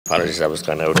apologies, I was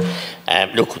gone out.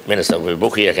 Look, Minister, we have a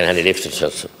book here, I can handle lift it,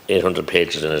 there's 800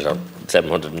 pages in it, or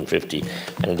 750,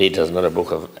 and indeed there's another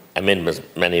book of amendments,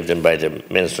 many of them by the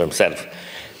Minister himself.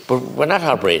 But we're not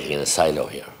operating in a silo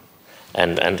here.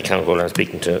 And the Council, I'm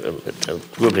speaking to a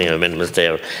grouping of amendments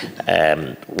there,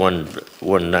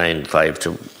 195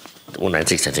 to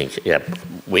 196, I think, yeah,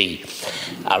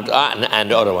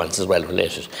 and other ones as well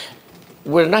related.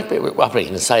 We're not operating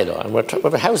in a silo, and we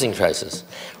have a housing crisis.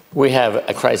 We have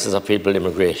a crisis of people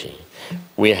immigrating.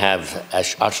 We have a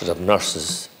shortage of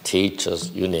nurses,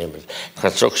 teachers, you name it,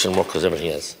 construction workers,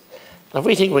 everything else. Now, if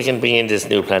we think we can bring in this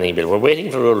new planning bill, we're waiting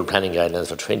for rural planning guidelines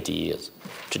for 20 years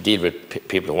to deal with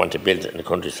people who want to build in the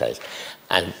countryside.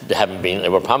 And they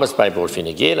were promised by both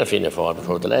Fine Gael and Fianna Fáil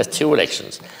before the last 2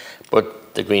 elections.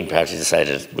 But the Green Party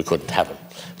decided we couldn't have them.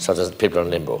 So there's people on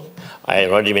limbo. I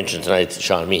already mentioned tonight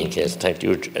Sean Meehan case, thank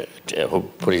you, who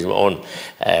put his own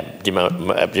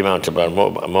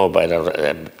demountable mobile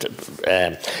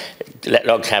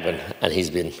log cabin, and he's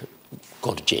been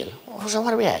going to jail. So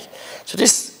what are we at? So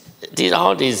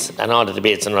all these and all the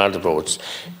debates and all the votes.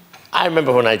 I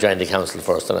remember when I joined the council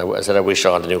first, and I said I wish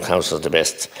all the new councillors the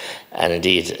best, and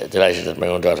indeed delighted that my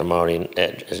own daughter Maureen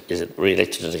is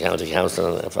re-elected to the county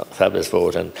council, and a fabulous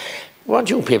vote. And we want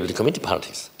young people to come into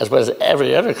politics as well as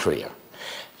every other career.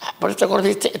 But if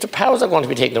the powers are going to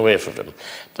be taken away from them,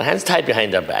 their hands tied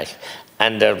behind their back,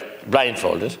 and they're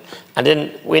blindfolded, and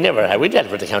then we dealt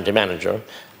with the county manager.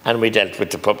 And we dealt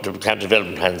with the county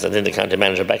development plans, and then the county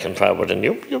manager back and forward, and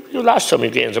you lost some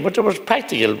gains, but there was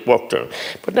practical work there.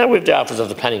 But now we have the office of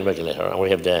the planning regulator, and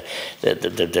we have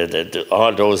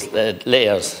all those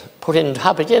layers put in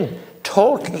top again.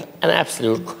 Total and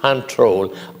absolute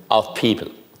control of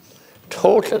people.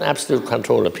 Total and absolute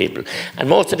control of people. And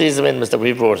most of these amendments that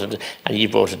we voted and you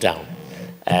voted down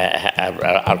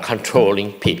are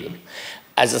controlling people.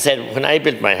 As I said, when I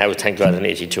built my house, thank God in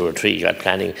 82 or 3, got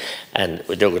planning, and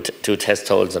we dug 2 test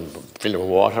holes and filled them with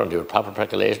water and did proper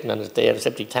percolation, and they had a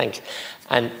septic tank.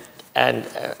 And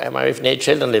my wife and 8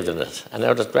 children lived in it, and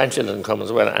now there's grandchildren come as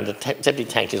well, and the septic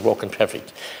tank is working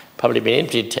perfect. Probably been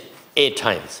emptied 8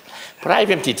 times. But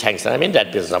I've emptied tanks, and I'm in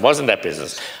that business. I was in that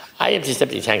business. I emptied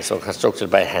septic tanks that were constructed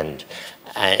by hand,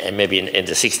 maybe in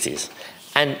the 60s.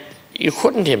 And you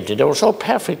couldn't empty, they were so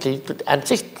perfectly, and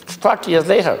 40 years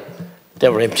later, they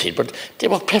were emptied, but they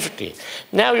work perfectly.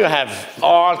 Now you have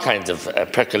all kinds of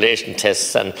percolation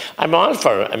tests, and I'm all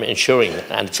for ensuring,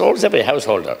 and it's always every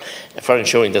householder, for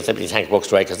ensuring that the septic tank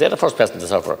works right, because they're the first person to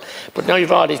suffer. But now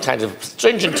you've all these kinds of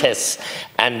stringent tests,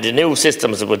 and the new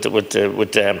systems with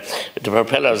the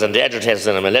propellers and the agitators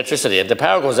and electricity, and the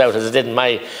power goes out, as it did in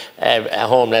my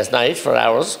home last night for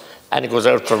hours, and it goes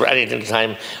out for any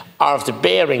time, or if the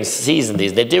bearings season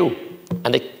these, they do.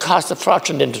 And it costs a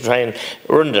fortune then to try and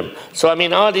run them. So, I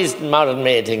mean, all these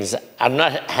modern-made things are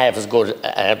not half as good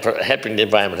helping the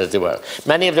environment as they were.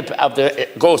 Many of the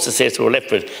ghost estates we were left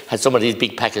with had some of these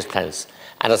big package plants.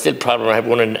 And there's still a problem. I have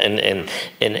one in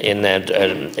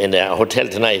a hotel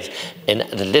tonight, in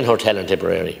the Lynn Hotel in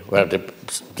Tipperary, where the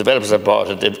developers have bought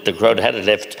it, the crowd had it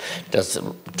left. There's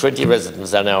 20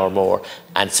 residents an hour or more,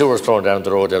 and sewers thrown down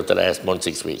the road over the last month,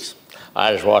 6 weeks.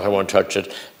 Irish Water won't touch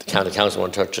it, the county council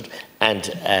won't touch it,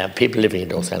 and people living in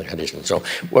those kind of conditions. So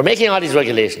we're making all these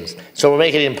regulations, so we're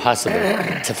making it impossible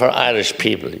for Irish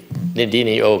people,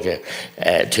 Lindini Oga,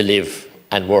 to live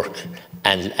and work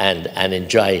and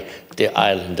enjoy the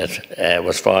island that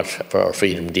was fought for our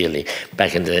freedom dearly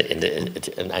back in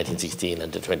 1916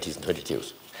 and the 20s and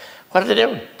 22s. What are they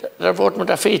doing? They're voting with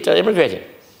their feet, they're immigrating.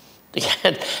 They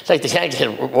can't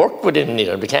get work within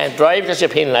Ireland. They can't drive because you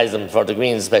penalise them for the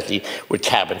Greens, especially with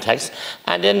carbon tax.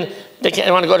 And then they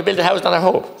want to go to build a house on their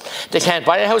home. They can't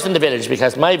buy a house in the village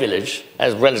because my village,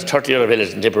 as well as 30 other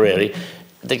villages in Tipperary,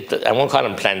 I won't call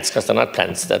them plants because they're not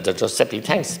plants, they're just septic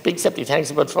tanks, big septic tanks,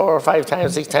 about 4 or 5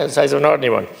 times, 6 times the size of an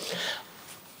ordinary one,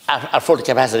 are full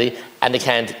capacity, and they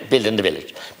can't build in the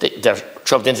village. They're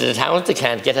shoved into the towns, they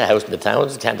can't get a house in the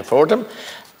towns, they can't afford them.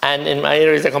 And in my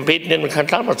areas, they're competing in with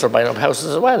conglomerates or buying up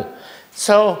houses as well.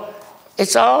 So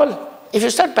it's all, if you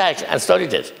step back and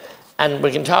studied it, and we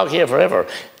can talk here forever,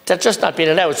 they're just not being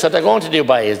allowed. So they're going to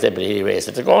Dubai as they erase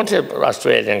it. They're going to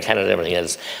Australia and Canada and everything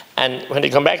else. And when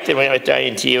they come back, when I went to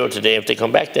INTO today, if they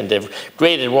come back, then they've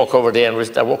graded work over there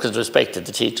and their work is respected,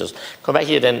 the teachers. Come back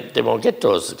here, then they won't get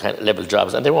those kind of level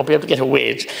jobs, and they won't be able to get a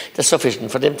wage that's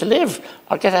sufficient for them to live,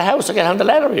 or get a house, or get on the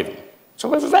ladder even. So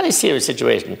we have a very serious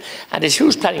situation, and this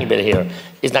huge planning bill here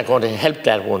is not going to help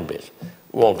that one bit.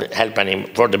 Won't help any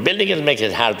for the building, it'll make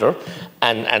it harder,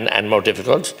 and more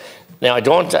difficult. Now, I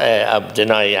don't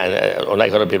deny,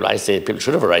 unlike other people, I say people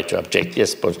should have a right to object,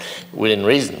 yes, but within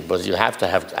reason. But you have to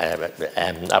have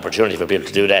opportunity for people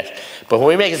to do that. But when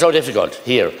we make it so difficult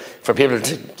here for people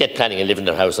to get planning and live in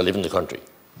their house or live in the country,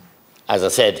 as I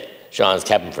said, Sean's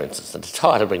cabin, for instance, and the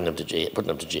thought of bringing them to jail, putting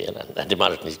them to jail and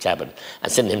demolishing his cabin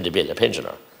and sending him to bill a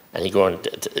pensioner, and he go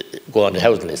on the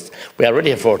housing list. We already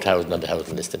have 4,000 on the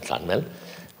housing list in Clonmel,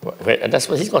 and that's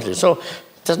what he's going to do. So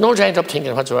there's no giant up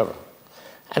thinking whatsoever.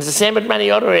 And it's the same with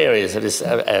many other areas of this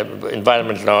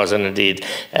environmental laws and indeed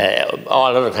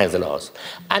all other kinds of laws.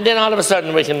 And then all of a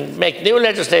sudden we can make new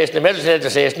legislation, emergency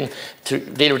legislation to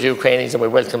deal with the Ukrainians, and we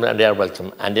welcome them and they are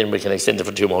welcome. And then we can extend it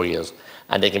for 2 more years.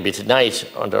 And they can be tonight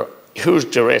under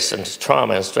huge duress and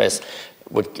trauma and stress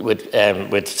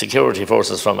with security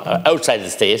forces from outside the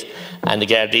state and the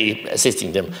Gardaí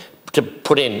assisting them to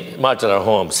put in modular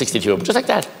homes, 62 of them, just like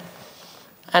that.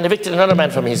 And evicted another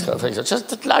man from his country. Just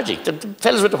the logic. The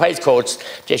fellows with the white coats,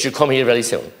 they should come here very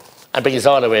soon and bring us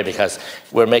all away, because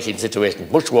we're making the situation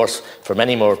much worse for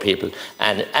many more people.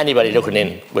 And anybody looking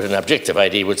in with an objective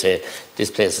idea would say,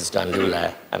 this place has gone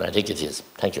lula, and I think it is.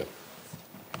 Thank you.